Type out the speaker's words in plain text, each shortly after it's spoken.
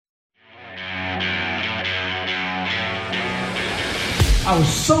I was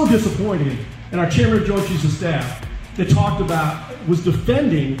so disappointed in our chairman of Joint Chiefs of Staff that was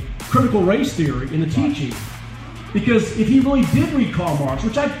defending critical race theory in the teaching. Because if he really did read Karl Marx,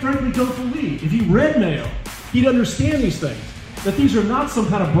 which I frankly don't believe, if he read Mayo, he'd understand these things. That these are not some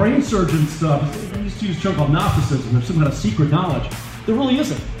kind of brain surgeon stuff. He used to use a term called Gnosticism, or some kind of secret knowledge. There really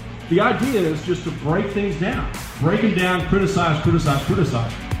isn't. The idea is just to break things down. Break them down, criticize, criticize,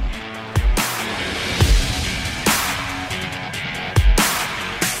 criticize.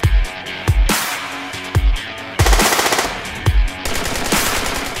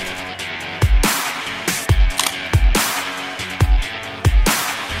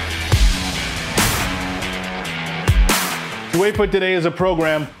 Wait for Today is a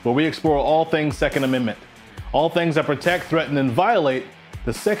program where we explore all things Second Amendment, all things that protect, threaten, and violate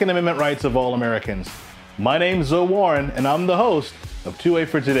the Second Amendment rights of all Americans. My name's Zoe Warren, and I'm the host of 2A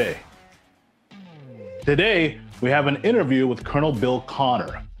for Today. Today, we have an interview with Colonel Bill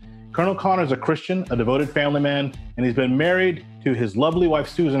Connor. Colonel Connor is a Christian, a devoted family man, and he's been married to his lovely wife,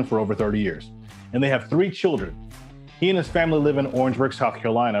 Susan, for over 30 years. And they have 3 children. He and his family live in Orangeburg, South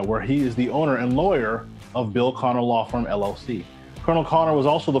Carolina, where he is the owner and lawyer of Bill Connor Law Firm, LLC. Colonel Connor was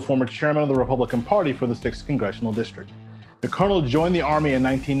also the former chairman of the Republican Party for the 6th Congressional District. The colonel joined the Army in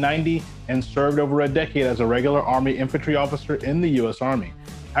 1990 and served over a decade as a regular Army infantry officer in the U.S. Army.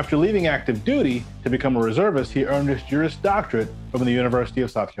 After leaving active duty to become a reservist, he earned his Juris Doctorate from the University of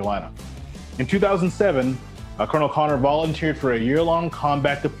South Carolina. In 2007, Colonel Connor volunteered for a year-long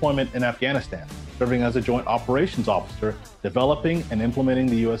combat deployment in Afghanistan, serving as a Joint Operations Officer, developing and implementing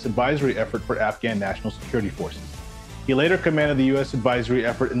the U.S. advisory effort for Afghan National Security Forces. He later commanded the U.S. advisory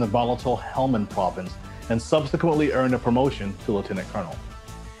effort in the volatile Helmand province and subsequently earned a promotion to Lieutenant Colonel.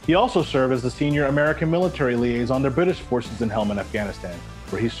 He also served as the senior American military liaison to British forces in Helmand, Afghanistan,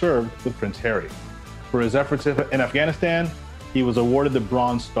 where he served with Prince Harry. For his efforts in Afghanistan, he was awarded the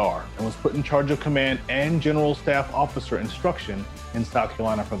Bronze Star and was put in charge of command and General Staff Officer instruction in South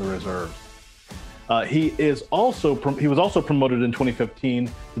Carolina for the reserves. He was also promoted in 2015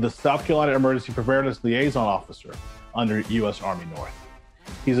 to the South Carolina Emergency Preparedness Liaison Officer under U.S. Army North.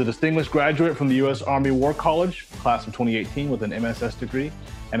 He's a distinguished graduate from the U.S. Army War College, class of 2018 with an MSS degree,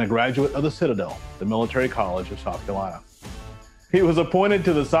 and a graduate of the Citadel, the Military College of South Carolina. He was appointed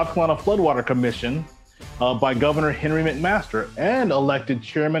to the South Carolina Floodwater Commission by Governor Henry McMaster and elected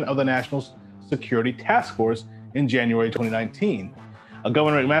chairman of the National Security Task Force in January 2019.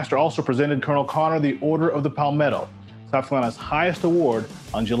 Governor McMaster also presented Colonel Connor the Order of the Palmetto, South Carolina's highest award,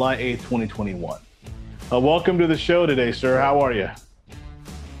 on July 8, 2021. Welcome to the show today, sir. How are you?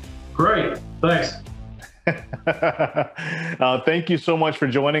 Great, thanks. Thank you so much for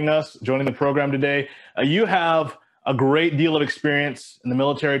joining the program today. You have a great deal of experience in the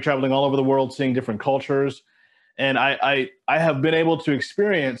military, traveling all over the world, seeing different cultures. And I have been able to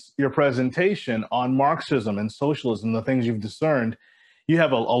experience your presentation on Marxism and socialism, the things you've discerned. You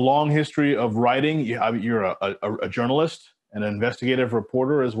have a long history of writing. You're a journalist, an investigative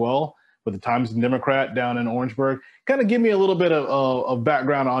reporter as well, with the Times and Democrat down in Orangeburg. Kind of give me a little bit of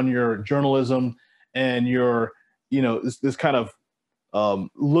background on your journalism and your, this kind of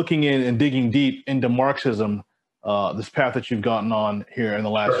looking in and digging deep into Marxism, this path that you've gotten on here in the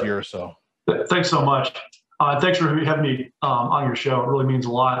last year or so. Thanks so much. Thanks for having me on your show. It really means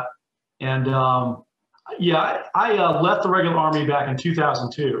a lot. And I left the regular Army back in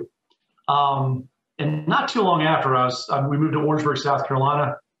 2002. And not too long after, we moved to Orangeburg, South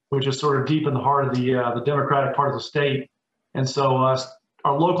Carolina, which is sort of deep in the heart of the Democratic part of the state. And so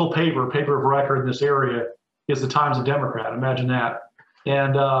our local paper of record in this area is the Times and Democrat. Imagine that.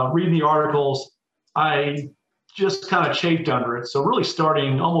 And reading the articles, I just kind of chafed under it. So really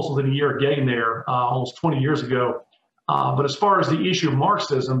starting almost within a year of getting there, almost 20 years ago. But as far as the issue of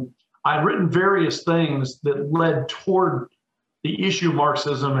Marxism, I'd written various things that led toward the issue of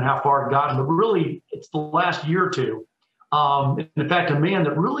Marxism and how far it gotten. But really, it's the last year or two. In fact, a man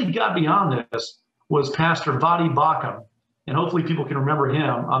that really got beyond this was Pastor Vadi Bakum. And hopefully people can remember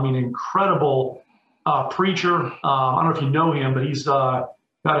him. I mean, incredible preacher. I don't know if you know him, but he's got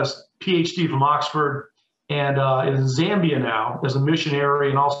his PhD from Oxford and is in Zambia now as a missionary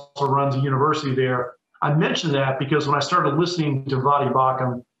and also runs a university there. I mentioned that because when I started listening to Vadi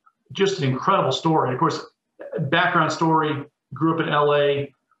Bakum, just an incredible story. Of course, background story, grew up in LA,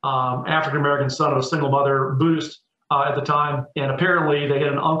 African-American son of a single mother, Buddhist at the time. And apparently they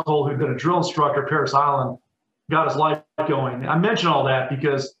had an uncle who'd been a drill instructor at Parris Island, got his life going. I mention all that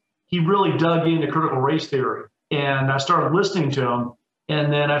because he really dug into critical race theory. And I started listening to him.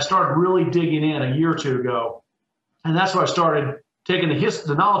 And then I started really digging in a year or two ago. And that's where I started taking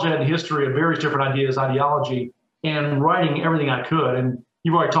the knowledge I had in history of various different ideas, ideology, and writing everything I could. And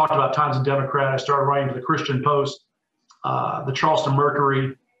you've already talked about Times and Democrat. I started writing for the Christian Post, the Charleston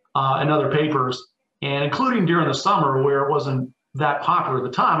Mercury, and other papers, and including during the summer where it wasn't that popular at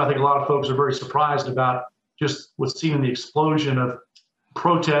the time. I think a lot of folks are very surprised about just what's seen in the explosion of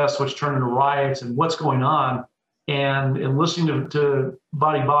protests, which turned into riots, and what's going on. And listening to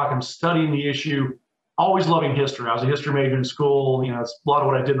Buddy Bacham, studying the issue, always loving history. I was a history major in school. You know, it's a lot of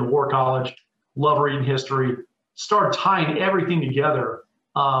what I did in the War College. Love reading history. Started tying everything together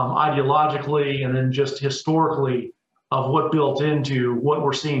ideologically and then just historically of what built into what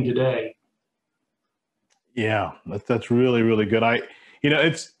we're seeing today. Yeah, that's really, really good.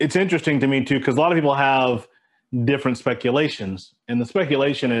 It's interesting to me too, because a lot of people have different speculations, and the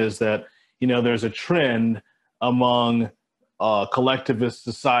speculation is that, you know, there's a trend among collectivist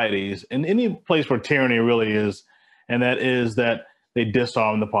societies in any place where tyranny really is, and that is that they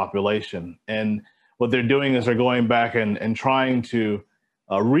disarm the population. And what they're doing is they're going back and trying to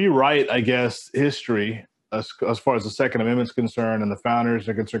rewrite, I guess, history as far as the Second Amendment is concerned and the founders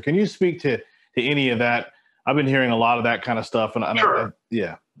are concerned. Can you speak to any of that? I've been hearing a lot of that kind of stuff. And sure.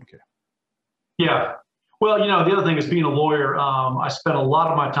 Yeah. Okay. Yeah. Well, you know, the other thing is being a lawyer, I spent a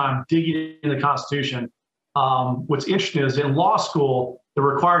lot of my time digging into the Constitution. What's interesting is in law school, the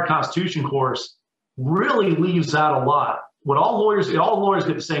required Constitution course really leaves out a lot. All lawyers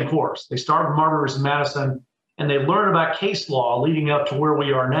get the same course. They start with Marbury versus Madison, and they learn about case law leading up to where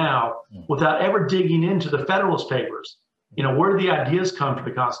we are now without ever digging into the Federalist Papers. You know, where did the ideas come for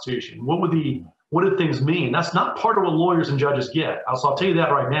the Constitution? What did things mean? That's not part of what lawyers and judges get. So I'll tell you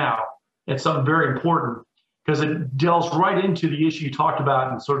that right now. It's something very important because it delves right into the issue you talked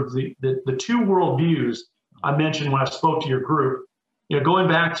about and sort of the two worldviews I mentioned when I spoke to your group. You know, going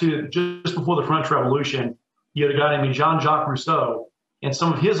back to just before the French Revolution, you had a guy named Jean-Jacques Rousseau and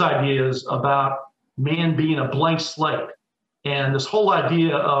some of his ideas about man being a blank slate. And this whole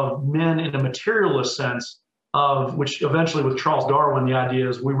idea of men in a materialist sense, of which eventually with Charles Darwin, the idea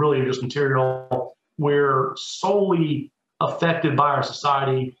is we really are just material. We're solely affected by our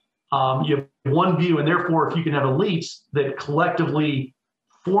society. You have one view, and therefore, if you can have elites that collectively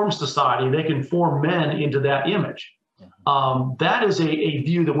form society, they can form men into that image. That is a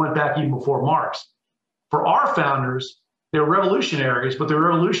view that went back even before Marx. For our founders, they're revolutionaries, but they're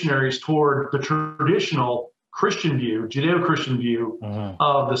revolutionaries toward the traditional Christian view, Judeo-Christian view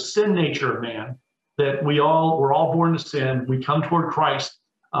of the sin nature of man, that we're all born to sin. We come toward Christ.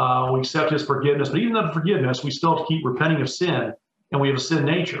 We accept his forgiveness, but even though forgiveness, we still have to keep repenting of sin, and we have a sin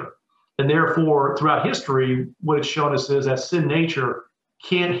nature. And therefore, throughout history, what it's shown us is that sin nature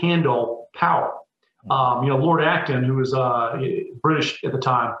can't handle power. You know, Lord Acton, who was British at the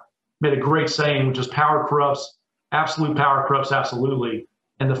time, made a great saying, which is power corrupts, absolute power corrupts absolutely.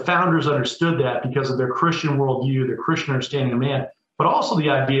 And the founders understood that because of their Christian worldview, their Christian understanding of man, but also the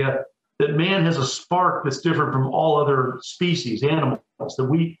idea that man has a spark that's different from all other species, animals, that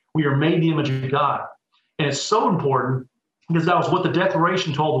we are made in the image of God. And it's so important because that was what the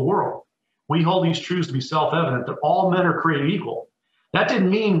Declaration told the world. We hold these truths to be self-evident, that all men are created equal. That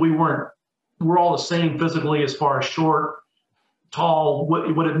didn't mean we're all the same physically as far as short, tall.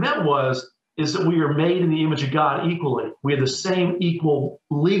 What it meant is that we are made in the image of God equally. We have the same equal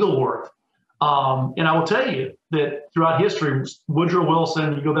legal worth. And I will tell you that throughout history, Woodrow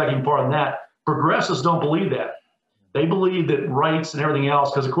Wilson, you go back even farther than that, progressives don't believe that. They believe that rights and everything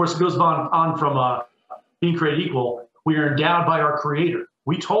else, because of course it goes on from being created equal, we are endowed by our Creator.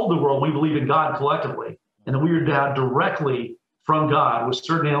 We told the world we believe in God collectively, and that we are endowed directly from God with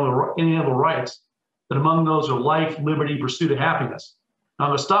certain inalienable rights, that among those are life, liberty, pursuit of happiness. Now, I'm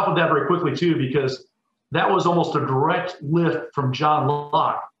going to stop with that very quickly, too, because that was almost a direct lift from John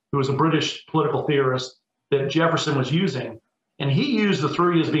Locke, who was a British political theorist that Jefferson was using. And he used the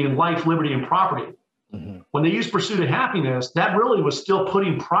three as being life, liberty, and property. When they used pursuit of happiness, that really was still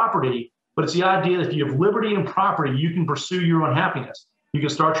putting property, but it's the idea that if you have liberty and property, you can pursue your own happiness. You can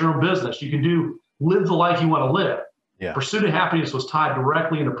start your own business. You can live the life you want to live. Yeah. Pursuit of happiness was tied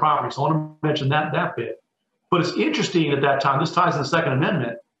directly into property. So I want to mention that bit. But it's interesting at that time, this ties in the Second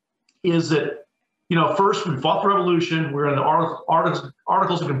Amendment, is that, you know, first we fought the revolution. We're in the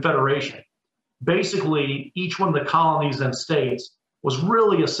Articles of Confederation. Basically, each one of the colonies and states was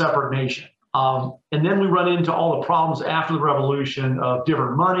really a separate nation. And then we run into all the problems after the revolution of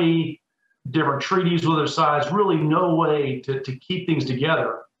different money, different treaties with other sides, really no way to keep things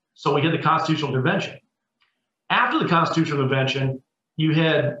together. So we had the Constitutional Convention. After the Constitutional Convention, you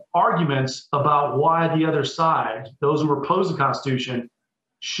had arguments about why the other side, those who opposed the Constitution,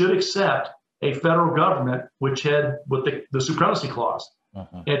 should accept a federal government which had with the Supremacy Clause.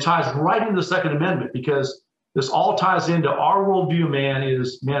 And it ties right into the Second Amendment because This all ties into our worldview. Man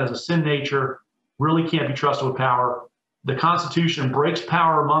is a sin nature, really can't be trusted with power. The Constitution breaks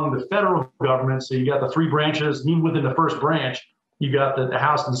power among the federal government. So you got the three branches, and even within the first branch, you got the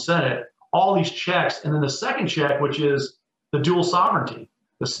House and Senate, all these checks. And then the second check, which is the dual sovereignty.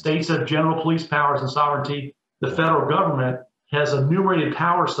 The states have general police powers and sovereignty. The federal government has enumerated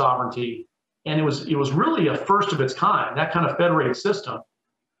power sovereignty. And it was really a first of its kind, that kind of federated system.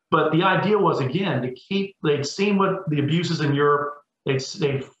 But the idea was, again, to keep, they'd seen what the abuses in Europe, they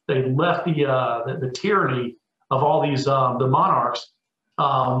left the tyranny of all these, the monarchs,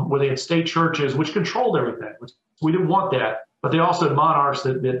 where they had state churches, which controlled everything. We didn't want that, but they also had monarchs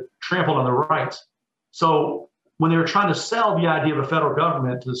that trampled on their rights. So when they were trying to sell the idea of a federal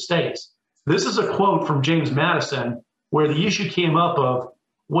government to the states, this is a quote from James Madison, where the issue came up of,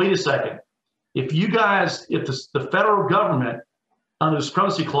 wait a second, if the federal government under the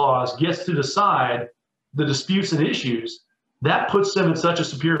Supremacy Clause gets to decide the disputes and issues, that puts them in such a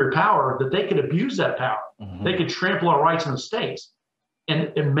superior power that they could abuse that power. Mm-hmm. They could trample our rights in the states.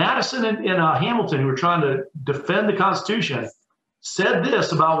 And Madison and Hamilton, who were trying to defend the Constitution, said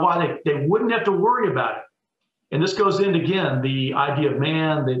this about why they wouldn't have to worry about it. And this goes into, again, the idea of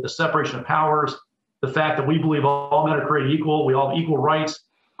man, the separation of powers, the fact that we believe all men are created equal, we all have equal rights,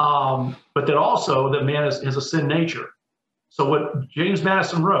 but that also that man has a sin nature. So what James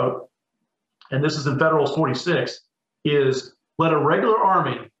Madison wrote, and this is in Federalist 46, is let a regular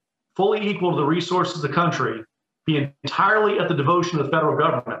army fully equal to the resources of the country be entirely at the devotion of the federal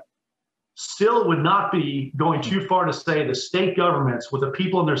government. Still, it would not be going too far to say the state governments with the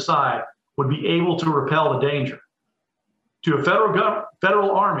people on their side would be able to repel the danger. To a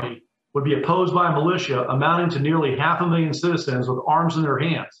federal army would be opposed by a militia amounting to nearly 500,000 citizens with arms in their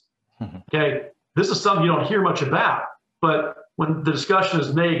hands. Okay, this is something you don't hear much about, but when the discussion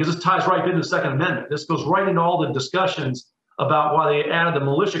is made, because this ties right into the Second Amendment, this goes right into all the discussions about why they added the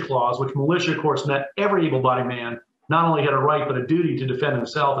militia clause, which militia, of course, meant every able-bodied man not only had a right but a duty to defend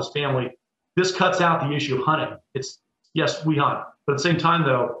himself, his family. This cuts out the issue of hunting. It's, yes, we hunt, but at the same time,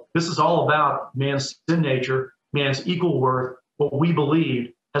 though, this is all about man's sin nature, man's equal worth, what we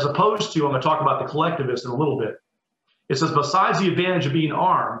believe, as opposed to, I'm going to talk about the collectivists in a little bit. It says, besides the advantage of being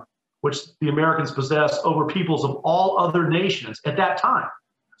armed, which the Americans possessed over peoples of all other nations at that time.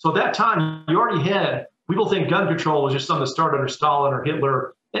 So at that time, you already had, people think gun control was just something that started under Stalin or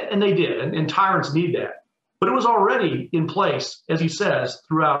Hitler, and they did, and tyrants need that. But it was already in place, as he says,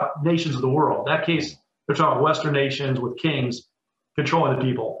 throughout nations of the world. In that case, they're talking about Western nations with kings controlling the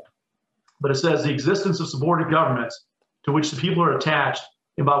people. But it says the existence of subordinate governments to which the people are attached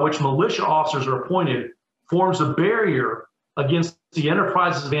and by which militia officers are appointed forms a barrier against the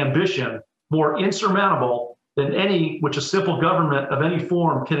enterprises of ambition more insurmountable than any which a simple government of any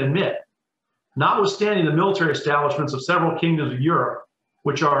form can admit. Notwithstanding the military establishments of several kingdoms of Europe,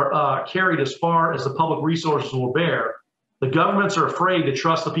 which are carried as far as the public resources will bear, the governments are afraid to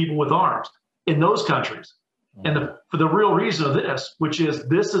trust the people with arms in those countries. And for the real reason of this, which is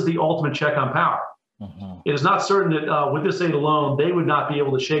this is the ultimate check on power. It is not certain that with this aid alone, they would not be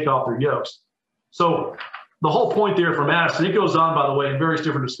able to shake off their yokes. So the whole point there for Madison, it goes on, by the way, in various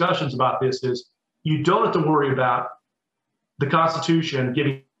different discussions about this, is you don't have to worry about the Constitution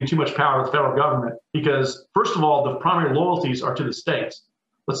giving too much power to the federal government because, first of all, the primary loyalties are to the states.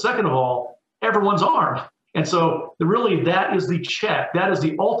 But second of all, everyone's armed. And so really that is the check, that is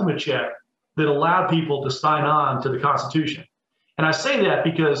the ultimate check that allowed people to sign on to the Constitution. And I say that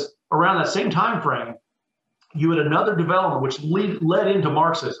because around that same time frame, you had another development which led into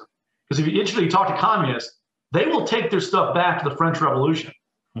Marxism. Because if you talk to communists, they will take their stuff back to the French Revolution.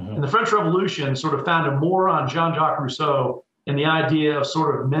 And the French Revolution sort of founded more on Jean-Jacques Rousseau and the idea of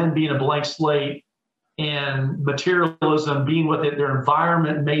sort of men being a blank slate and materialism being what their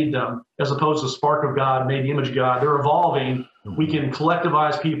environment made them, as opposed to the spark of God made the image of God. They're evolving. We can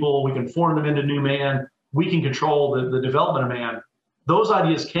collectivize people. We can form them into new man. We can control the development of man. Those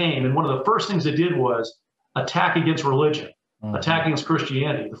ideas came, and one of the first things they did was attack against religion, attack against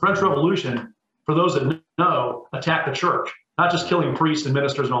Christianity. The French Revolution, for those that know, attacked the church, not just killing priests and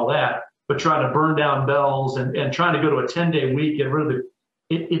ministers and all that, but trying to burn down bells and trying to go to a 10-day week, get rid of it.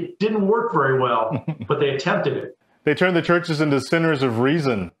 It didn't work very well, but they attempted it. They turned the churches into centers of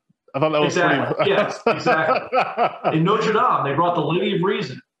reason. I thought that was pretty... Yes, exactly. In Notre Dame, they brought the Lady of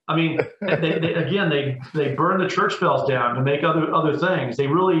Reason. I mean, they burned the church bells down to make other things.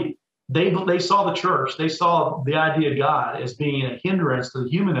 They saw the church, they saw the idea of God as being a hindrance to the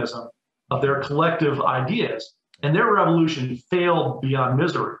humanism of their collective ideas. And their revolution failed beyond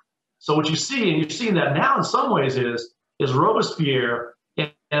misery. So what you see, and you're seeing that now in some ways, is Robespierre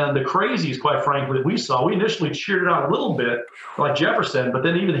And the crazies, quite frankly, that we saw, we initially cheered it out a little bit, like Jefferson, but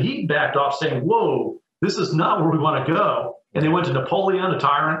then even he backed off saying, whoa, this is not where we want to go. And they went to Napoleon, a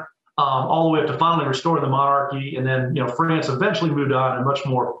tyrant, all the way up to finally restoring the monarchy. And then, France eventually moved on to a much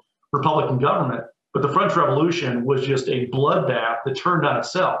more Republican government. But the French Revolution was just a bloodbath that turned on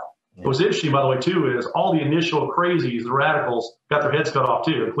itself. What was interesting, by the way, too, is all the initial crazies, the radicals, got their heads cut off,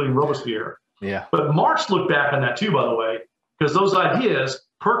 too, including Robespierre. Yeah. But Marx looked back on that, too, by the way, because those ideas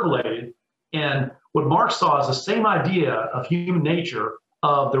percolated. And what Marx saw is the same idea of human nature,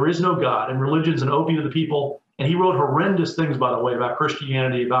 of there is no God, and religion's an opium to the people. And he wrote horrendous things, by the way, about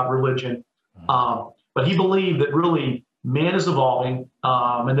Christianity, about religion. But he believed that really man is evolving,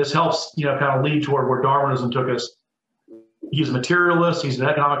 and this helps, kind of lead toward where Darwinism took us. He's a materialist. He's an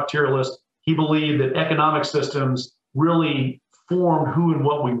economic materialist. He believed that economic systems really formed who and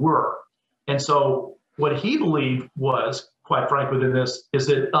what we were. And so what he believed was, quite frankly, within this, is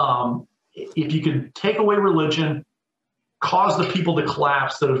that if you can take away religion, cause the people to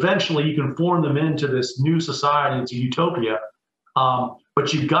collapse, that eventually you can form them into this new society, it's a utopia.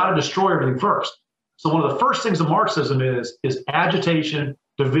 But you've got to destroy everything first. So one of the first things of Marxism is agitation,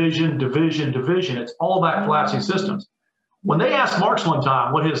 division, division, division. It's all about collapsing systems. When they asked Marx one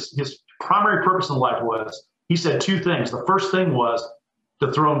time what his primary purpose in life was, he said two things. The first thing was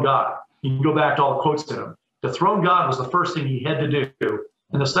dethrone God. You can go back to all the quotes in him. Dethrone God was the first thing he had to do.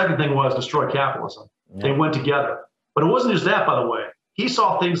 And the second thing was destroy capitalism. Yeah. They went together. But it wasn't just that, by the way. He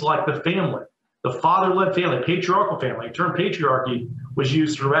saw things like the family, the father-led family, patriarchal family. The term patriarchy was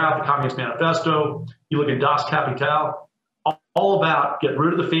used throughout the Communist Manifesto. You look at Das Kapital, all about get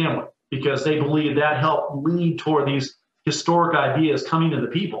rid of the family, because they believe that helped lead toward these historic ideas coming to the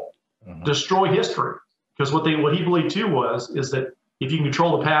people. Destroy history, because what he believed too is that if you can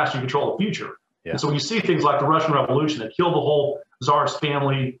control the past, you control the future. Yeah. And so when you see things like the Russian Revolution that killed the whole Tsar's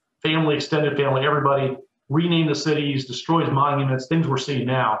family, extended family, everybody, rename the cities, destroys monuments, things we're seeing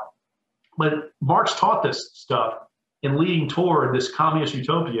now. But Marx taught this stuff in leading toward this communist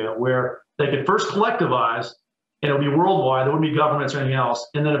utopia where they could first collectivize, and it would be worldwide, there wouldn't be governments or anything else,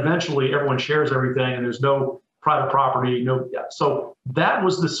 and then eventually everyone shares everything and there's no private property, so that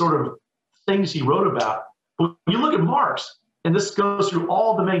was the sort of things he wrote about. But when you look at Marx, and this goes through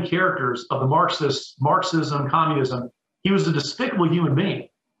all the main characters of the Marxism, communism, he was a despicable human being.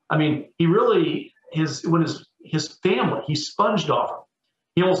 I mean, he really, his family, he sponged off them.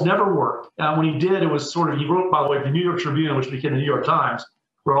 He almost never worked. When he did, it was sort of, he wrote, by the way, the New York Tribune, which became the New York Times,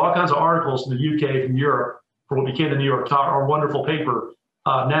 wrote all kinds of articles from the UK, from Europe, for what became the New York Times, our wonderful paper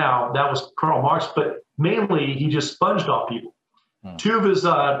now. That was Karl Marx, but mainly he just sponged off people. Two of his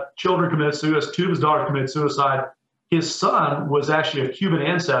children committed suicide, two of his daughters committed suicide. His son was actually of Cuban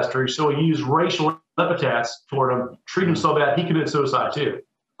ancestry, so he used racial epithets toward him, treated him so bad, he committed suicide too.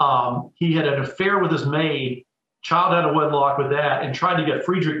 He had an affair with his maid, child out of wedlock with that, and tried to get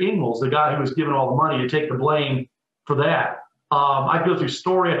Friedrich Engels, the guy who was given all the money, to take the blame for that. I go through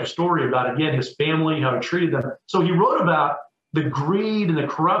story after story about, again, his family, how he treated them. So he wrote about the greed and the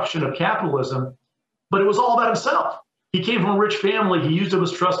corruption of capitalism, but it was all about himself. He came from a rich family. He used up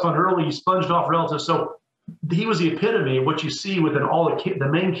his trust fund early. He sponged off relatives. So he was the epitome of what you see within all the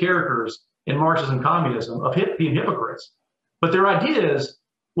main characters in Marxism and communism of being hypocrites. But their ideas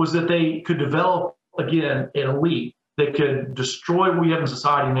was that they could develop, again, an elite that could destroy what we have in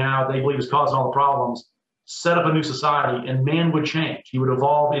society now. They believe is causing all the problems, set up a new society, and man would change. He would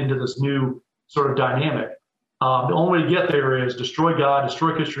evolve into this new sort of dynamic. The only way to get there is destroy God,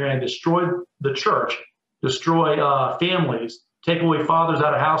 destroy Christianity, destroy the church, destroy families, take away fathers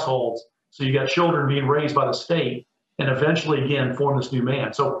out of households, so you got children being raised by the state, and eventually, again, form this new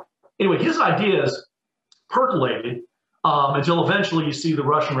man. So anyway, his ideas percolated until eventually you see the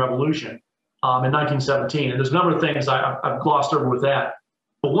Russian Revolution in 1917. And there's a number of things I've glossed over with that.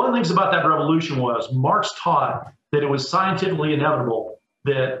 But one of the things about that revolution was Marx taught that it was scientifically inevitable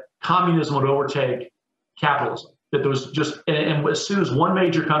that communism would overtake capitalism. That there was just, and as soon as one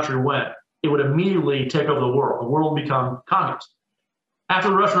major country went, it would immediately take over the world. The world would become communist. After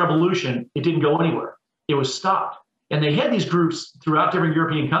the Russian Revolution, it didn't go anywhere. It was stopped. And they had these groups throughout different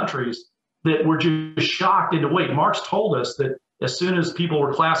European countries that were just shocked into, wait, Marx told us that as soon as people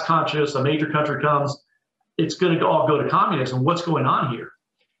were class conscious, a major country comes, it's going to all go to communism. What's going on here?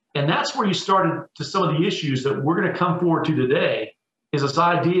 And that's where you started to some of the issues that we're going to come forward to today, is this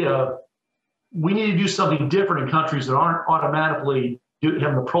idea of we need to do something different in countries that aren't automatically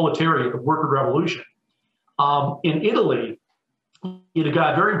having the proletariat, the worker revolution. In Italy, you had a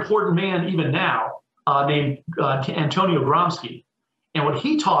guy, a very important man even now, named Antonio Gramsci. And what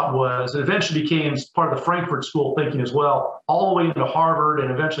he taught was, it eventually became part of the Frankfurt School thinking as well, all the way into Harvard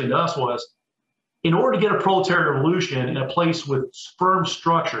and eventually to us, was in order to get a proletarian revolution in a place with firm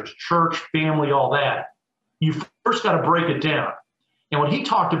structures, church, family, all that, you first got to break it down. And what he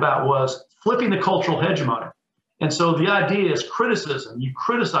talked about was flipping the cultural hegemony. And so the idea is criticism. You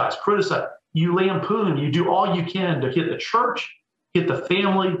criticize, you lampoon, you do all you can to hit the church, hit the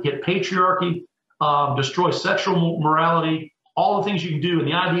family, hit patriarchy, destroy sexual morality, all the things you can do. And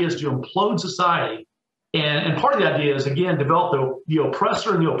the idea is to implode society. And part of the idea is, again, develop the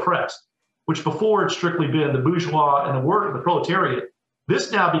oppressor and the oppressed, which before had strictly been the bourgeois and the proletariat.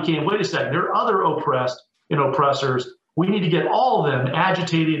 This now became, wait a second, there are other oppressed and oppressors. We need to get all of them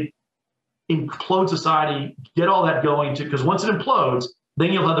agitated, implode society, get all that going, because once it implodes,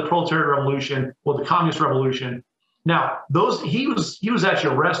 then you'll have the proletarian revolution or the communist revolution. Now, he was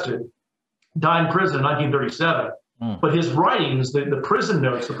actually arrested, died in prison in 1937. But his writings, the prison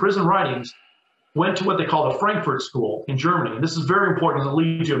notes, the prison writings, went to what they call the Frankfurt School in Germany. And this is very important as it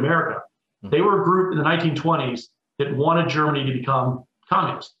leads to America. They were a group in the 1920s that wanted Germany to become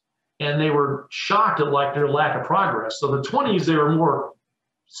communist. And they were shocked at their lack of progress. So the 20s, they were more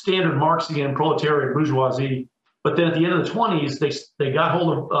standard Marxian, proletariat, bourgeoisie. But then at the end of the 20s, they got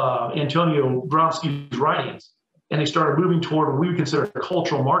hold of Antonio Gramsci's writings, and they started moving toward what we would consider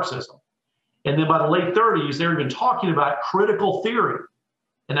cultural Marxism. And then by the late 30s, they were even talking about critical theory.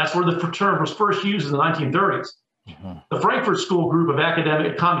 And that's where the term was first used in the 1930s. The Frankfurt School group of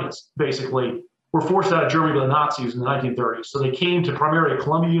academic communists, basically, were forced out of Germany by the Nazis in the 1930s. So they came to primarily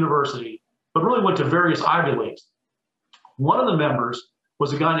Columbia University, but really went to various Ivy Leagues. One of the members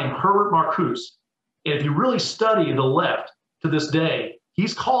was a guy named Herbert Marcuse. And if you really study the left to this day,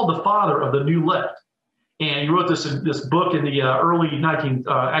 he's called the father of the New Left. And he wrote this book in the early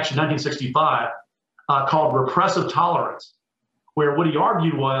 1965 called Repressive Tolerance, where what he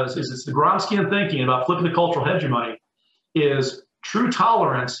argued is it's the Gramscian thinking about flipping the cultural hegemony is true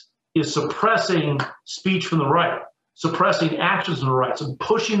tolerance is suppressing speech from the right, suppressing actions from the right, so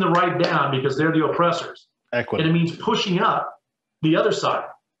pushing the right down because they're the oppressors. Equity. And it means pushing up the other side.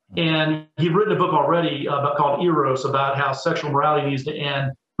 And he'd written a book already called Eros about how sexual morality needs to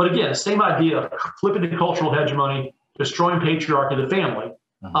end. But again, same idea of flipping the cultural hegemony, destroying patriarchy, the family,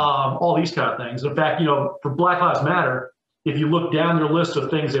 all these kind of things. In fact, for Black Lives Matter, if you look down their list of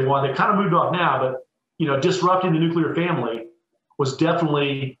things they want, they kind of moved off now, but disrupting the nuclear family was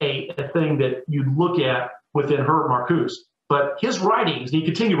definitely a thing that you'd look at within Herbert Marcuse. But his writings, and he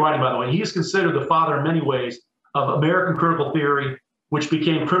continued writing, by the way, he is considered the father in many ways of American critical theory, which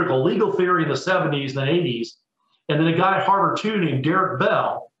became critical legal theory in the 70s and the 80s. And then a guy at Harvard too named Derek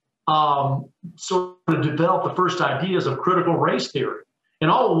Bell sort of developed the first ideas of critical race theory.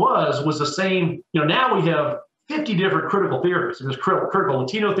 And all it was the same. Now we have 50 different critical theories. There's critical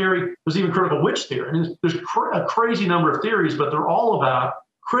Latino theory. There's even critical witch theory. I mean, there's a crazy number of theories, but they're all about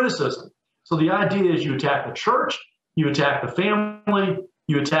criticism. So the idea is you attack the church, you attack the family,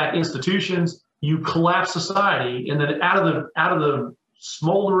 you attack institutions, you collapse society, and then out of the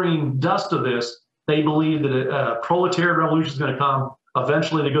smoldering dust of this, they believe that a proletarian revolution is going to come.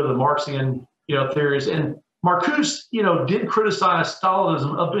 Eventually, they go to the Marxian, theories. And Marcuse, did criticize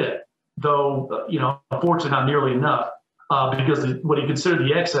Stalinism a bit, though, unfortunately not nearly enough, because what he considered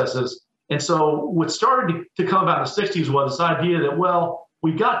the excesses. And so what started to come about in the 60s was this idea that, well,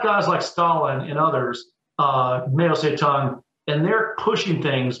 we've got guys like Stalin and others, Mao Zedong, and they're pushing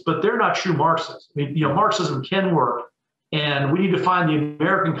things, but they're not true Marxists. I mean, Marxism can work, and we need to find the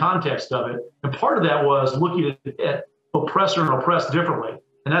American context of it. And part of that was looking at oppressor and oppressed differently.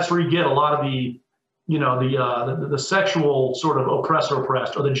 And that's where you get a lot of the sexual sort of oppressor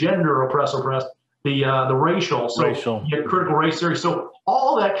oppressed, or the gender oppressor oppressed, the racial. So you get critical race theory. So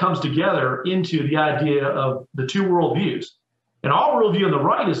all that comes together into the idea of the two worldviews. And our worldview on the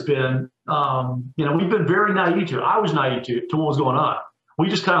right has been, we've been very naive to it. I was naive to what was going on. We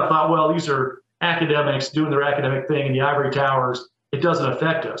just kind of thought, well, these are academics doing their academic thing in the ivory towers. It doesn't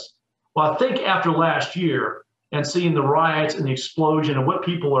affect us. Well, I think after last year and seeing the riots and the explosion and what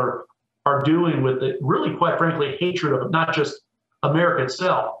people are doing with it, really, quite frankly, hatred of not just America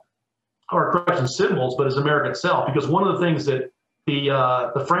itself, or correction symbols, but as America itself. Because one of the things that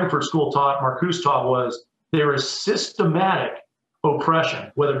the Frankfurt School taught, Marcuse taught, was there is systematic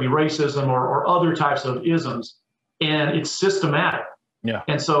oppression, whether it be racism or other types of isms, and it's systematic. Yeah.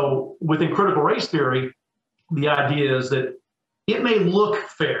 And so within critical race theory, the idea is that it may look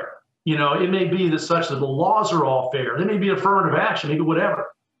fair. It may be that such that the laws are all fair. There may be affirmative action, maybe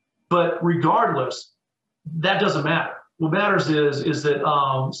whatever. But regardless, that doesn't matter. What matters is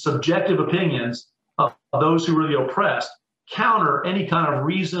that subjective opinions of those who are the oppressed counter any kind of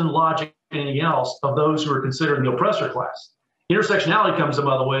reason, logic, anything else of those who are considered the oppressor class. Intersectionality comes in,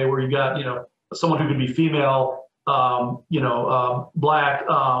 by the way, where you got, someone who could be female, black,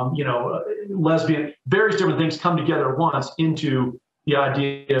 lesbian, various different things come together at once into the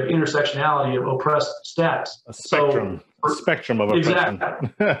idea of intersectionality of oppressed status. A spectrum of oppression.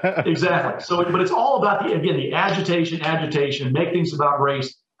 Exactly. Exactly. So, but it's all about the agitation, make things about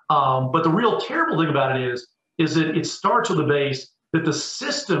race. But the real terrible thing about it is that it starts with the base that the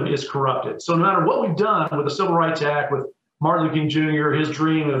system is corrupted. So no matter what we've done with the Civil Rights Act, with Martin Luther King Jr., his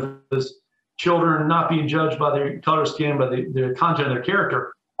dream of his children not being judged by their color of skin, by the content of their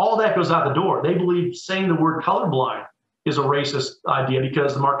character, all that goes out the door. They believe saying the word colorblind is a racist idea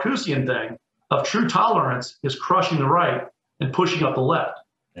because the Marcusian thing of true tolerance is crushing the right and pushing up the left.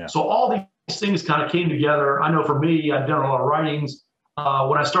 Yeah. So all these things kind of came together. I know for me, I've done a lot of writings.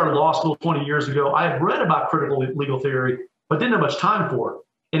 When I started law school 20 years ago, I had read about critical legal theory, but didn't have much time for it.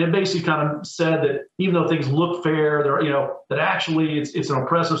 And it basically kind of said that even though things look fair, that actually it's an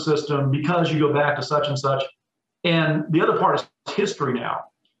oppressive system because you go back to such and such. And the other part is history now,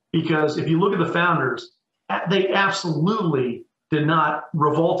 because if you look at the founders, they absolutely did not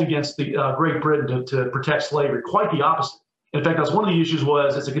revolt against the Great Britain to protect slavery. Quite the opposite. In fact, that's one of the issues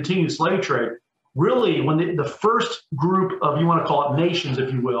was it's a continued slave trade. Really, when the first group of, you want to call it nations,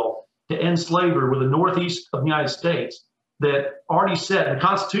 if you will, to end slavery were the Northeast of the United States that already said in the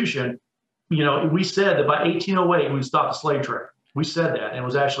Constitution, we said that by 1808, we'd stop the slave trade. We said that. And it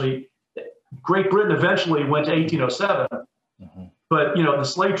was actually, Great Britain eventually went to 1807. Mm-hmm. But, the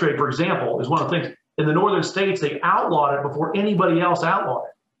slave trade, for example, is one of the things. In the northern states, they outlawed it before anybody else outlawed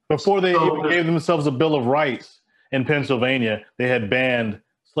it. Before they even gave themselves a Bill of Rights in Pennsylvania, they had banned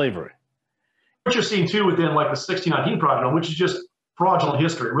slavery. What you're seeing, too, within like the 1619 Project, which is just fraudulent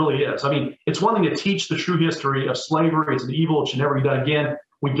history, it really is. I mean, it's one thing to teach the true history of slavery. It's an evil. It should never be done again.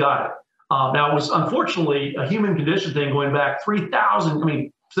 We got it. Now, it was unfortunately a human condition thing going back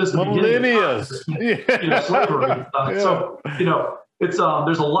 3,000, since the beginning of slavery. So, it's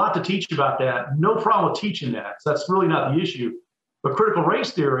there's a lot to teach about that. No problem with teaching that. So that's really not the issue. What critical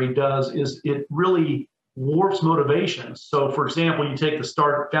race theory does is it really warps motivations. So, for example, you take the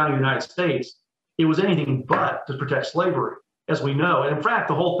founding of the United States, it was anything but to protect slavery, as we know. And in fact,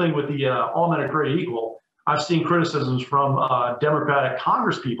 the whole thing with the all men are created equal, I've seen criticisms from Democratic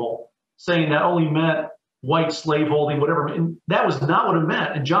Congress people saying that only meant white slaveholding, whatever. And that was not what it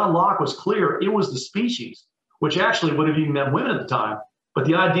meant. And John Locke was clear. It was the species, which actually would have even meant women at the time. But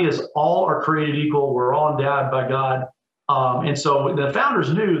the idea is all are created equal. We're all endowed by God. And so the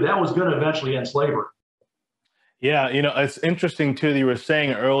founders knew that was going to eventually end slavery. Yeah, it's interesting, too, that you were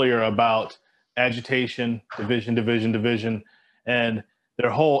saying earlier about agitation, division, and their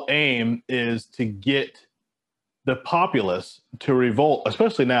whole the is to get the populace to revolt,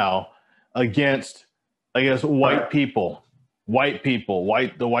 especially now, against, I guess, white people,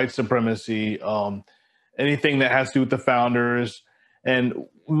 the white supremacy, anything that has to do with the founders. And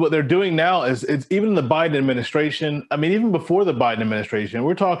what they're doing now is it's even the Biden administration. I mean, even before the Biden administration,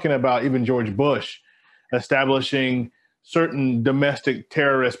 we're talking about even George Bush establishing certain domestic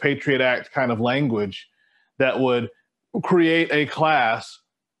terrorist Patriot Act kind of language that would create a class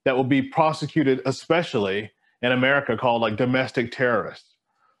that will be prosecuted, especially in America, called like domestic terrorists.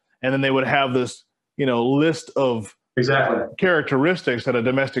 And then they would have this, list of characteristics that a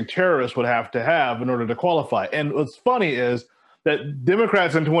domestic terrorist would have to have in order to qualify. And what's funny is that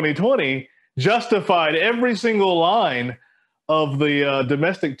Democrats in 2020 justified every single line of the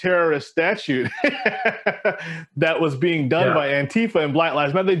domestic terrorist statute that was being done by Antifa and Black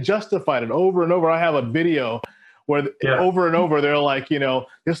Lives Matter. They justified it over and over. I have a video where over and over they're like,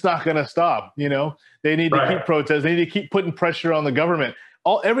 it's not going to stop. They need to keep protesting. They need to keep putting pressure on the government.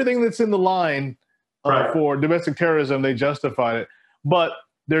 Everything that's in the line for domestic terrorism, they justified it. But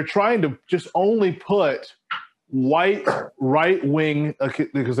they're trying to just only put white right wing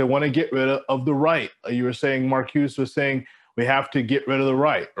because they want to get rid of the right. You were saying, Marcuse was saying, we have to get rid of the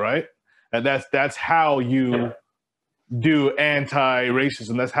right? And that's how you do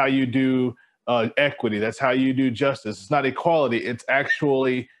anti-racism. That's how you do equity. That's how you do justice. It's not equality. It's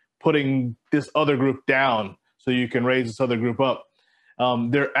actually putting this other group down so you can raise this other group up.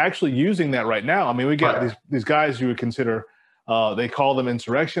 They're actually using that right now. I mean, we got these guys you would consider, they call them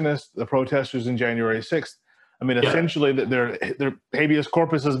insurrectionists, the protesters in January 6th. I mean, essentially, their habeas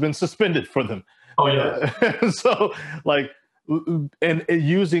corpus has been suspended for them. Oh, yeah. So, and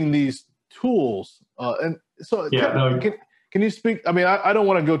using these tools. And so, can you speak? I mean, I don't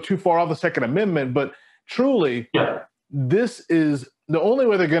want to go too far off the Second Amendment, but truly, this is the only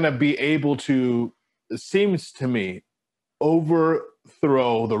way they're going to be able to, it seems to me,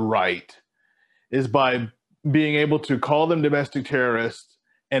 overthrow the right is by being able to call them domestic terrorists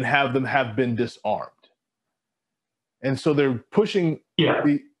and have them have been disarmed. And so they're pushing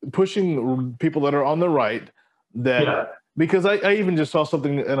pushing people that are on the right that because I even just saw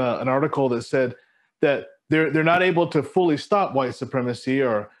something in an article that said that they're not able to fully stop white supremacy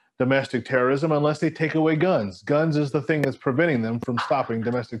or domestic terrorism unless they take away guns. Guns is the thing that's preventing them from stopping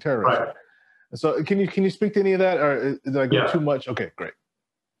domestic terrorism. Right. So can you speak to any of that, or did I go too much? Okay, great.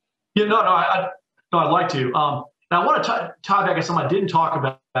 Yeah, no, I'd like to. Now I want to tie back to something I didn't talk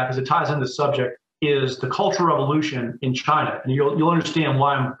about because it ties into the subject, is the Cultural Revolution in China. And you'll understand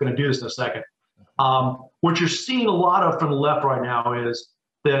why I'm going to do this in a second. What you're seeing a lot of from the left right now is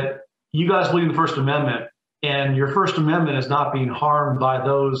that you guys believe in the First Amendment, and your First Amendment is not being harmed by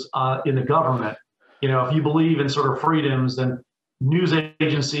those in the government. You know, if you believe in sort of freedoms, then news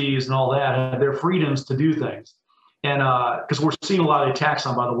agencies and all that have their freedoms to do things. And because we're seeing a lot of the attacks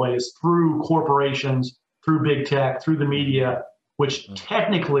on, by the way, is through corporations, through big tech, through the media, which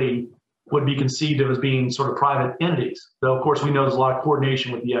technically would be conceived of as being sort of private entities. Though, of course, we know there's a lot of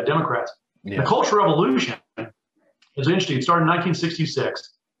coordination with the Democrats. Yeah. The Cultural Revolution is interesting. It started in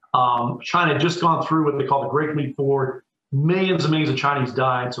 1966. China had just gone through what they call the Great Leap Forward. Millions and millions of Chinese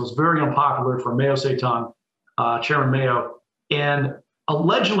died, so it was very unpopular for Mao Zedong, Chairman Mao. And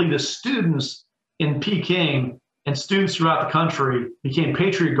allegedly, the students in Peking and students throughout the country became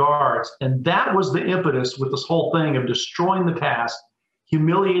Patriot Guards. And that was the impetus with this whole thing of destroying the past,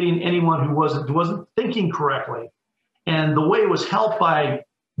 humiliating anyone who wasn't thinking correctly. And the way it was helped by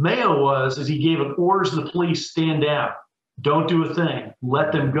Mao is he gave orders to the police: stand down, don't do a thing,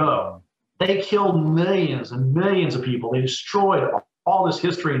 let them go. They killed millions and millions of people. They destroyed all this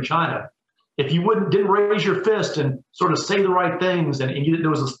history in China. If you didn't raise your fist and sort of say the right things, and there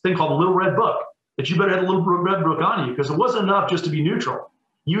was this thing called the Little Red Book, that you better have a Little Red Book on you, because it wasn't enough just to be neutral.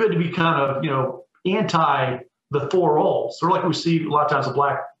 You had to be kind of, anti the four roles. Sort of like we see a lot of times with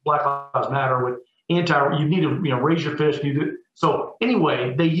Black Lives Matter with anti. You need to raise your fist. So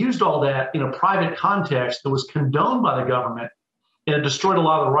anyway, they used all that in a private context that was condoned by the government, and it destroyed a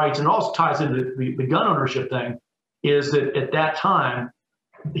lot of the rights. And it also ties into the gun ownership thing. Is that at that time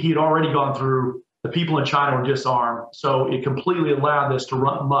he had already gone through, the people in China were disarmed, so it completely allowed this to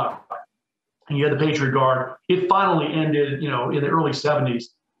run amok. And you had the Patriot Guard. It finally ended, in the early 70s.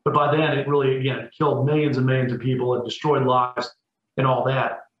 But by then, it really, again, killed millions and millions of people and destroyed lives and all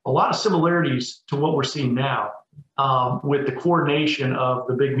that. A lot of similarities to what we're seeing now with the coordination of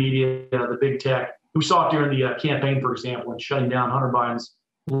the big media, the big tech. We saw it during the campaign, for example, in shutting down Hunter Biden's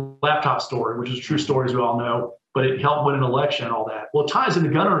laptop story, which is a true story, as we all know, but it helped win an election and all that. Well, it ties in the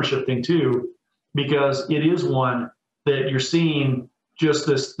gun ownership thing, too, because it is one that you're seeing just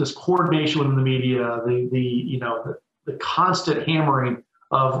this coordination within the media, the constant hammering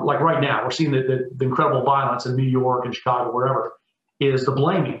of, like right now, we're seeing the incredible violence in New York and Chicago, wherever, is the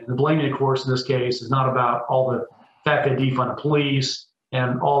blaming. And the blaming, of course, in this case is not about all the fact they defund the police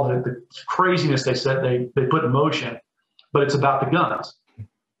and all the craziness they put in motion, but it's about the guns.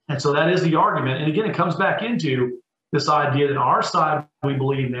 And so that is the argument. And again, it comes back into this idea that on our side, we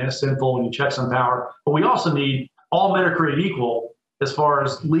believe man is sinful and you checks on power, but we also need all men are created equal as far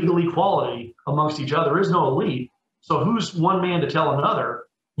as legal equality amongst each other. There is no elite. So who's one man to tell another,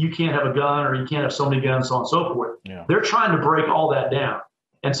 you can't have a gun or you can't have so many guns, so on and so forth. Yeah. They're trying to break all that down.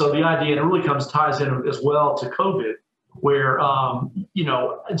 And so the idea, and it really ties in as well to COVID, where,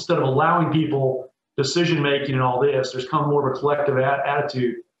 instead of allowing people decision-making and all this, there's come more of a collective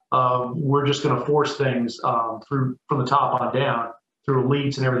attitude. We're just going to force things from the top on down through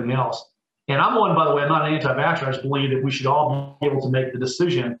elites and everything else. And I'm one, by the way, I'm not an anti-vaxxer. I just believe that we should all be able to make the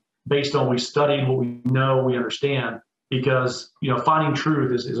decision based on what we studied, what we know, we understand, because, finding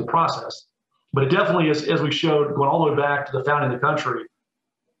truth is a process. But it definitely is, as we showed, going all the way back to the founding of the country,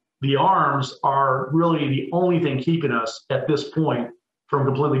 the arms are really the only thing keeping us at this point from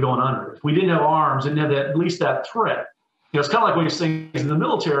completely going under. If we didn't have arms, didn't have at least that threat, it's kind of like when you say in the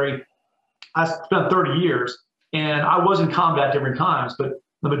military. I spent 30 years, and I was in combat different times, but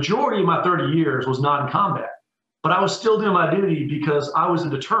the majority of my 30 years was not in combat. But I was still doing my duty because I was a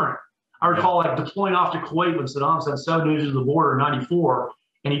deterrent. I recall deploying off to Kuwait when Saddam sent 7 divisions to the border in '94,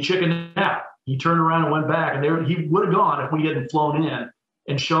 and he chickened out. He turned around and went back, and he would have gone if we hadn't flown in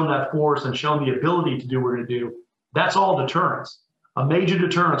and shown that force and shown the ability to do what we're going to do. That's all deterrence. A major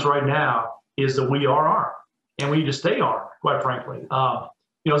deterrence right now is that we are armed, and we need to stay armed, quite frankly.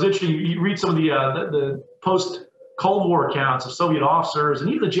 It's interesting. You read some of the post-Cold War accounts of Soviet officers and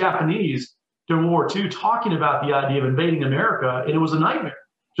even the Japanese during World War II talking about the idea of invading America, and it was a nightmare.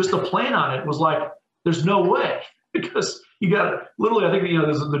 Just the plan on it was like, there's no way, because You got literally, I think,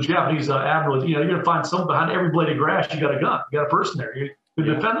 there's the Japanese admiral, you're going to find someone behind every blade of grass. You got a gun, you got a person there who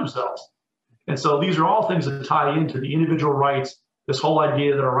defend themselves. And so these are all things that tie into the individual rights, this whole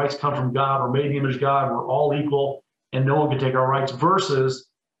idea that our rights come from God, we're made in the image of God, we're all equal, and no one can take our rights, versus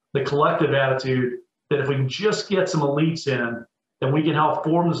the collective attitude that if we can just get some elites in, then we can help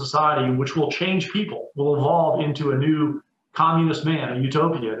form the society which will change people, will evolve into a new communist man, a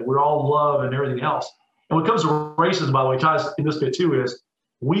utopia that we all love and everything else. And when it comes to racism, by the way, ties in this bit too, is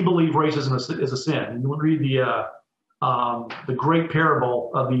we believe racism is a sin. And we read the great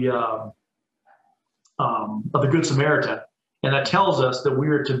parable of the Good Samaritan, and that tells us that we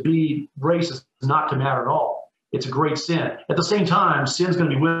are to be racist, not to matter at all. It's a great sin. At the same time, sin's going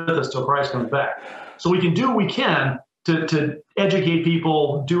to be with us till Christ comes back. So we can do what we can to educate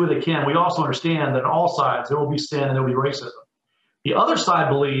people, do what they can. We also understand that on all sides there will be sin and there will be racism. The other side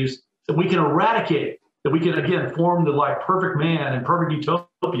believes that we can eradicate, that we can again form the perfect man and perfect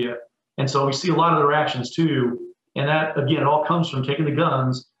utopia. And so we see a lot of their actions too. And that again, it all comes from taking the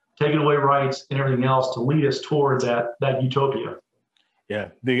guns, taking away rights and everything else to lead us toward that utopia. Yeah,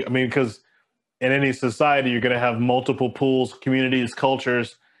 because in any society, you're going to have multiple pools, communities,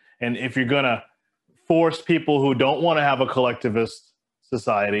 cultures. And if you're going to force people who don't want to have a collectivist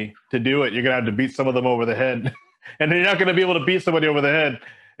society to do it, you're going to have to beat some of them over the head. And you're not going to be able to beat somebody over the head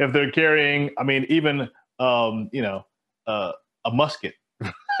if they're carrying, even, a musket.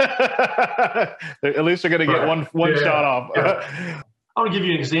 At least they're going to get one shot off. Yeah. I want to give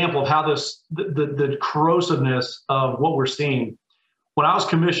you an example of how the corrosiveness of what we're seeing. When I was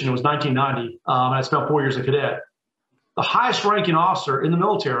commissioned, it was 1990, and I spent 4 years as a cadet. The highest ranking officer in the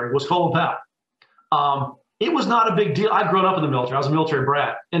military was Colin Powell. It was not a big deal. I'd grown up in the military. I was a military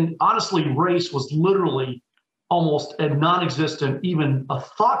brat. And honestly, race was literally almost a non-existent, even a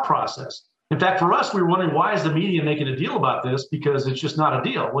thought process. In fact, for us, we were wondering, why is the media making a deal about this? Because it's just not a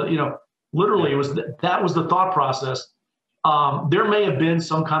deal. Well, literally, that was the thought process. There may have been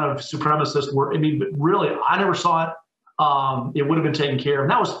some kind of supremacist work. But really, I never saw it. It would have been taken care of.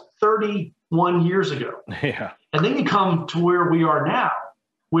 And that was 31 years ago. Yeah. And then you come to where we are now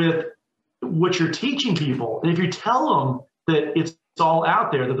with what you're teaching people. And if you tell them that it's all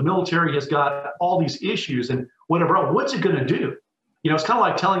out there, that the military has got all these issues and whatever else, what's it going to do? It's kind of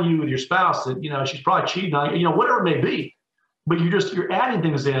like telling you with your spouse that, she's probably cheating on you, whatever it may be. But you're adding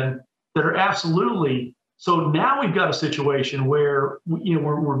things in that are absolutely. So now we've got a situation where,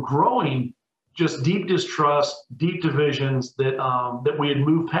 we're growing just deep distrust, deep divisions that we had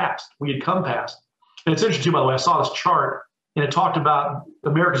moved past, we had come past. And it's interesting, by the way, I saw this chart and it talked about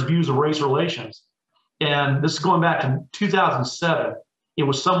America's views of race relations. And this is going back to 2007. It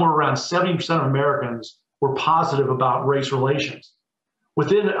was somewhere around 70% of Americans were positive about race relations.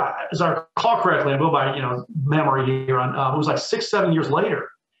 Within, as I recall correctly, I go by memory here, it was like 6-7 years later,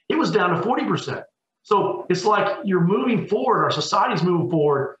 it was down to 40%. So it's like you're moving forward, our society's moving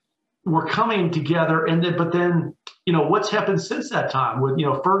forward, we're coming together, but then what's happened since that time with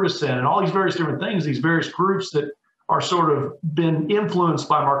Ferguson and all these various different things, these various groups that are sort of been influenced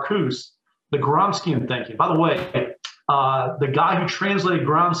by Marcuse, the Gramscian thinking. By the way, the guy who translated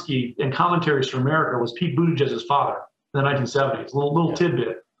Gramsci in Commentaries for America was Pete Buttigieg's father in the 1970s. Little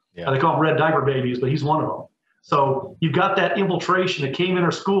tidbit. Yeah. They call them red diaper babies, but he's one of them. So you've got that infiltration that came in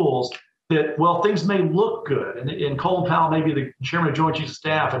our schools that, things may look good, and Colin Powell may be the chairman of Joint Chiefs of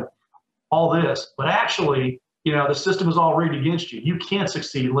Staff and all this, but actually, the system is all rigged against you. You can't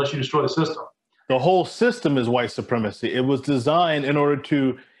succeed unless you destroy the system. The whole system is white supremacy. It was designed in order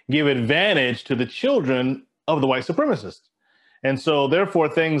to give advantage to the children of the white supremacists. And so therefore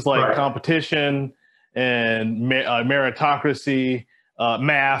things like competition and meritocracy,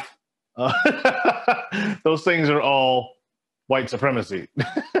 math, those things are all white supremacy.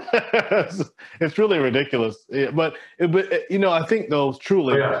 It's really ridiculous. But I think though,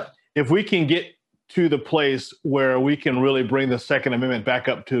 truly, if we can get to the place where we can really bring the Second Amendment back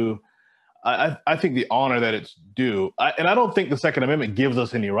up to, I think, the honor that it's due. And I don't think the Second Amendment gives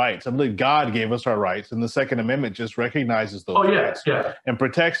us any rights. I believe God gave us our rights, and the Second Amendment just recognizes those rights and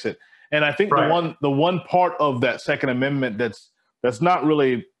protects it. And I think the one part of that Second Amendment that's not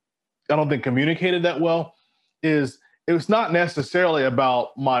really, I don't think, communicated that well is it was not necessarily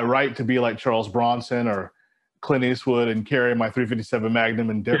about my right to be like Charles Bronson or Clint Eastwood and carry my .357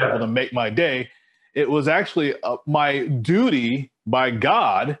 Magnum and dare to make my day. It was actually my duty by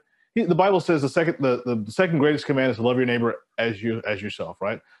God. The Bible says the second greatest command is to love your neighbor as yourself,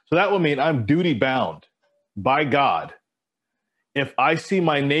 right? So that would mean I'm duty bound by God if I see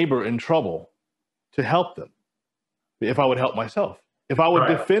my neighbor in trouble to help them, if I would help myself. If I would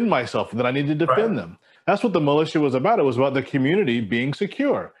defend myself, then I need to defend them. That's what the militia was about. It was about the community being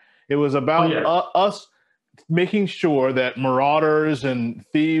secure. It was about us making sure that marauders and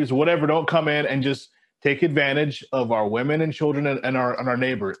thieves, whatever, don't come in and just take advantage of our women and children and our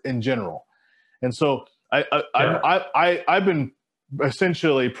neighbors in general. And so I've been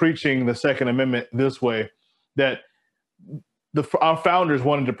essentially preaching the Second Amendment this way, that our founders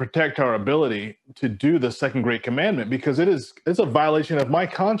wanted to protect our ability to do the second great commandment, because it's a violation of my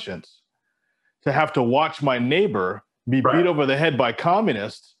conscience to have to watch my neighbor be beat over the head by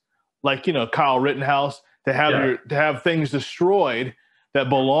communists, like, Kyle Rittenhouse, to have things destroyed that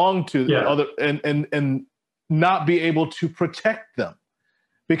belong to other, and not be able to protect them.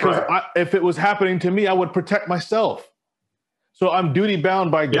 Because if it was happening to me, I would protect myself. So I'm duty bound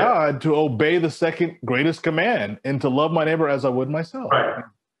by God to obey the second greatest command and to love my neighbor as I would myself. Right.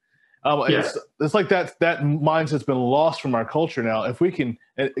 It's like that mindset's been lost from our culture now. If we can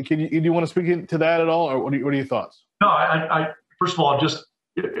do you want to speak to that at all, or what are your thoughts? No, I first of all just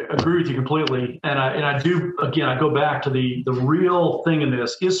agree with you completely, and I do. Again, I go back to the real thing in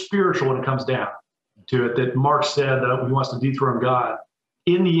this is spiritual when it comes down to it. That Marx said that he wants to dethrone God.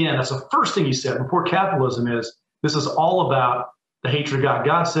 In the end, that's the first thing he said before capitalism is. This is all about the hatred of God.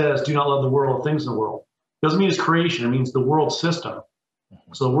 God says, do not love the world or things in the world. Doesn't mean it's creation. It means the world system.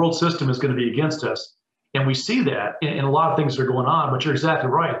 So the world system is going to be against us. And we see that in a lot of things that are going on. But you're exactly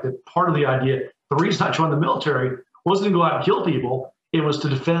right. That part of the idea, the reason I joined the military wasn't to go out and kill people. It was to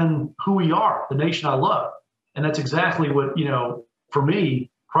defend who we are, the nation I love. And that's exactly what, for me,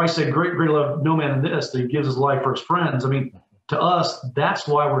 Christ said, great love, no man in this, that he gives his life for his friends. I mean, to us, that's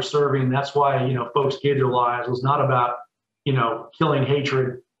why we're serving. That's why, folks gave their lives. It was not about, killing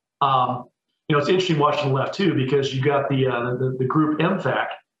hatred. It's interesting watching the left too, because you got the group MFAC,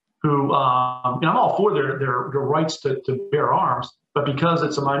 who, I'm all for their rights to bear arms, but because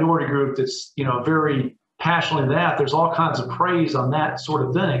it's a minority group that's, very passionately there's all kinds of praise on that sort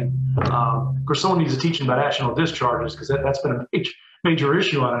of thing. Of course, someone needs to teach them about accidental discharges, because that's been a major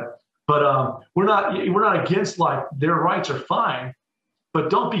issue on it. But we're not against, like, their rights are fine, but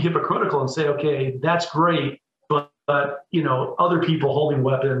don't be hypocritical and say, okay, that's great, but other people holding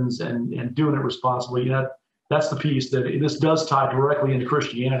weapons and doing it responsibly. That's the piece that this does tie directly into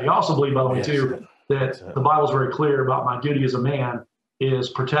Christianity. I also believe, by the way, too, that the Bible is very clear about my duty as a man is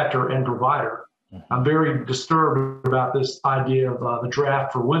protector and provider. I'm very disturbed about this idea of the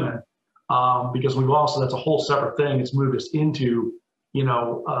draft for women, because that's a whole separate thing. It's moved us into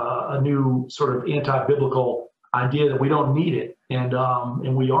a new sort of anti-biblical idea that we don't need it, and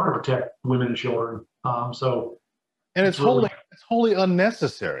we are to protect women and children. And it's wholly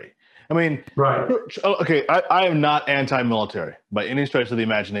unnecessary. I mean, okay, I am not anti-military by any stretch of the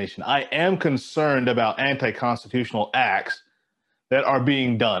imagination. I am concerned about anti-constitutional acts that are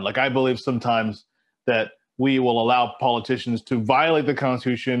being done. Like, I believe sometimes that we will allow politicians to violate the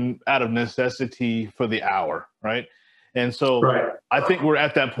Constitution out of necessity for the hour, right? And so I think we're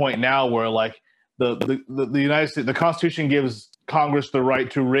at that point now where, like, the United States, the Constitution gives Congress the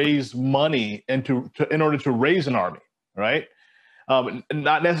right to raise money and in order to raise an army, right?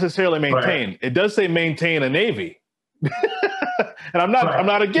 Not necessarily maintain. It does say maintain a navy, and I'm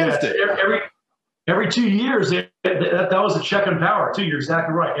not against it. Every 2 years, that was a check on power too. You're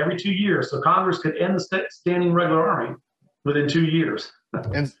exactly right. Every 2 years, so Congress could end the standing regular army within 2 years.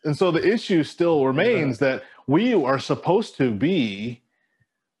 And so the issue still remains that we are supposed to be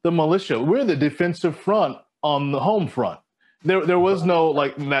the militia. We're the defensive front on the home front. There was no,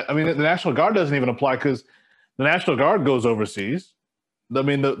 the National Guard doesn't even apply, because the National Guard goes overseas. I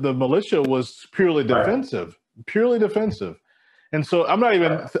mean, the militia was purely defensive. And so I'm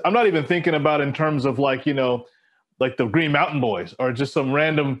not even thinking about in terms of, like the Green Mountain Boys or just some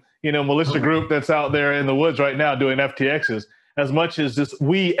random, militia group that's out there in the woods right now doing FTXs, as much as just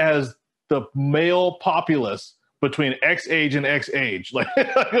we as the male populace between X age and X age.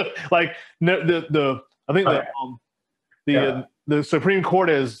 I think the Supreme Court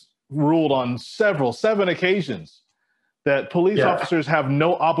has ruled on 7 occasions that police officers have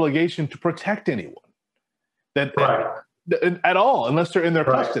no obligation to protect anyone at all, unless they're in their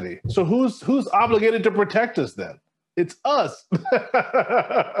custody. So who's obligated to protect us then? It's us.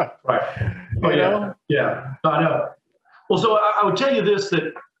 I know. Well, so I would tell you this,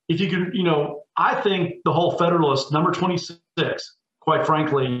 that if you can, I think the whole Federalist number 26, quite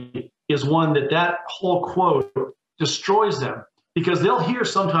frankly, is one that whole quote destroys them, because they'll hear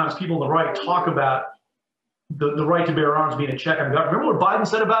sometimes people on the right talk about the right to bear arms being a check on government. Remember what Biden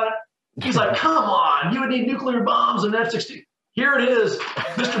said about it? He's like, come on, you would need nuclear bombs and F-16. Here it is.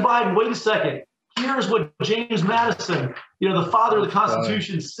 Mr. Biden, wait a second. Here's what James Madison, the father of the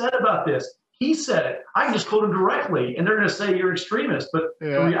Constitution, said about this. he said it. I can just quote him directly, and they're going to say you're extremist. But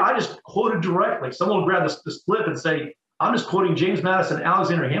I just quoted directly. Someone will grab this clip and say, I'm just quoting James Madison,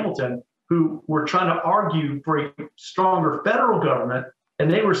 Alexander Hamilton, who were trying to argue for a stronger federal government.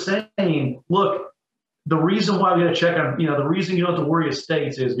 And they were saying, look, the reason why we got to check on, the reason you don't have to worry as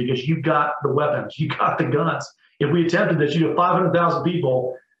states is because you got the weapons, you got the guns. If we attempted this, you'd have 500,000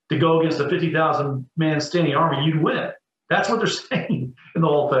 people to go against a 50,000 man standing army, you'd win. That's what they're saying in the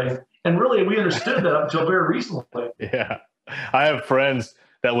whole thing. And really, we understood that up until very recently. Yeah. I have friends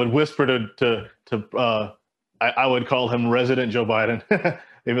that would whisper I would call him Resident Joe Biden,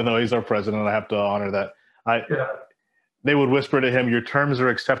 even though he's our president. I have to honor that. They would whisper to him, your terms are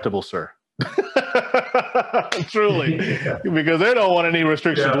acceptable, sir. Truly, because they don't want any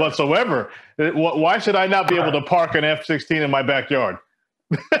restrictions whatsoever. Why should I not be able to park an F-16 in my backyard?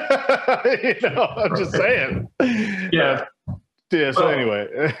 I'm just saying. Yeah. So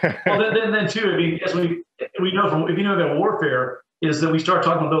anyway. Well, then too, I mean, as we know from, if you know about warfare, is that we start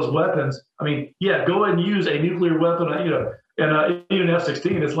talking about those weapons. I mean, go ahead and use a nuclear weapon, and even an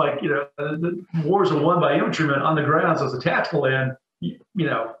F-16. It's like, the wars are won by infantrymen on the ground, so it's a tactical end,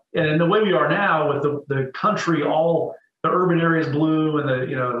 and the way we are now with the country, all the urban areas blue and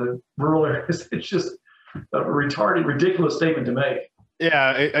the rural areas, it's just a retarded, ridiculous statement to make.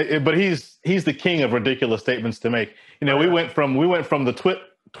 Yeah, but he's the king of ridiculous statements to make. We went from the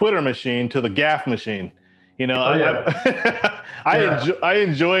Twitter machine to the gaff machine. I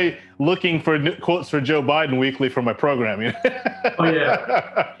enjoy looking for quotes for Joe Biden weekly for my program. Oh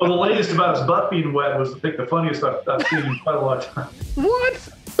yeah. Well, the latest about his butt being wet was, I think, the funniest I've seen in quite a long time. What?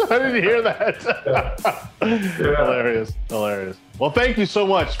 I didn't hear that. Hilarious. Well, thank you so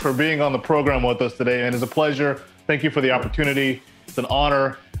much for being on the program with us today, and it's a pleasure. Thank you for the opportunity. It's an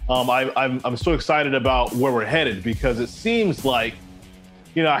honor. I'm so excited about where we're headed, because it seems like,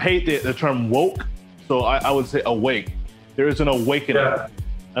 I hate the term woke, so I would say awake. There is an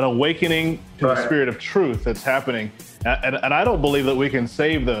awakening, to the spirit of truth that's happening. And I don't believe that we can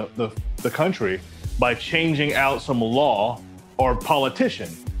save the country by changing out some law or politician.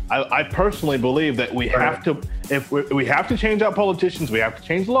 I personally believe that we have to, we have to change out politicians, we have to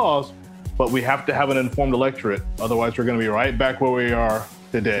change laws, but we have to have an informed electorate. Otherwise, we're going to be right back where we are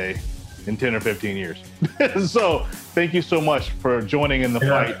today in 10 or 15 years. So thank you so much for joining in the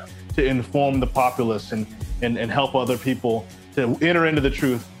fight to inform the populace and help other people to enter into the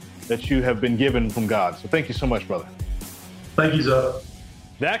truth that you have been given from God. So thank you so much, brother. Thank you, Zoe.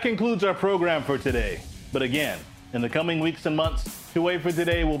 That concludes our program for today. But again, in the coming weeks and months, To Wait for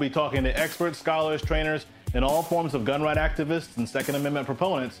Today, we'll be talking to experts, scholars, trainers, and all forms of gun right activists and Second Amendment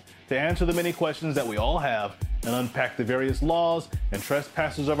proponents to answer the many questions that we all have and unpack the various laws and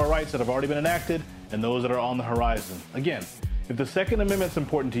trespasses of our rights that have already been enacted and those that are on the horizon. Again, if the Second Amendment's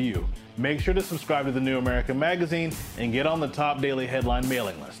important to you, make sure to subscribe to the New American Magazine and get on the top daily headline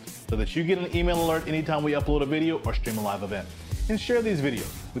mailing list so that you get an email alert anytime we upload a video or stream a live event. And share these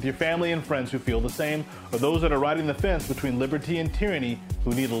videos with your family and friends who feel the same, or those that are riding the fence between liberty and tyranny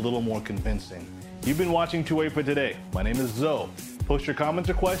who need a little more convincing. You've been watching To Wait for Today. My name is Zoe. Post your comments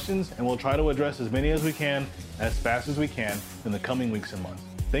or questions, and we'll try to address as many as we can, as fast as we can in the coming weeks and months.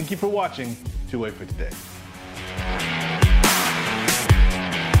 Thank you for watching To Wait for Today.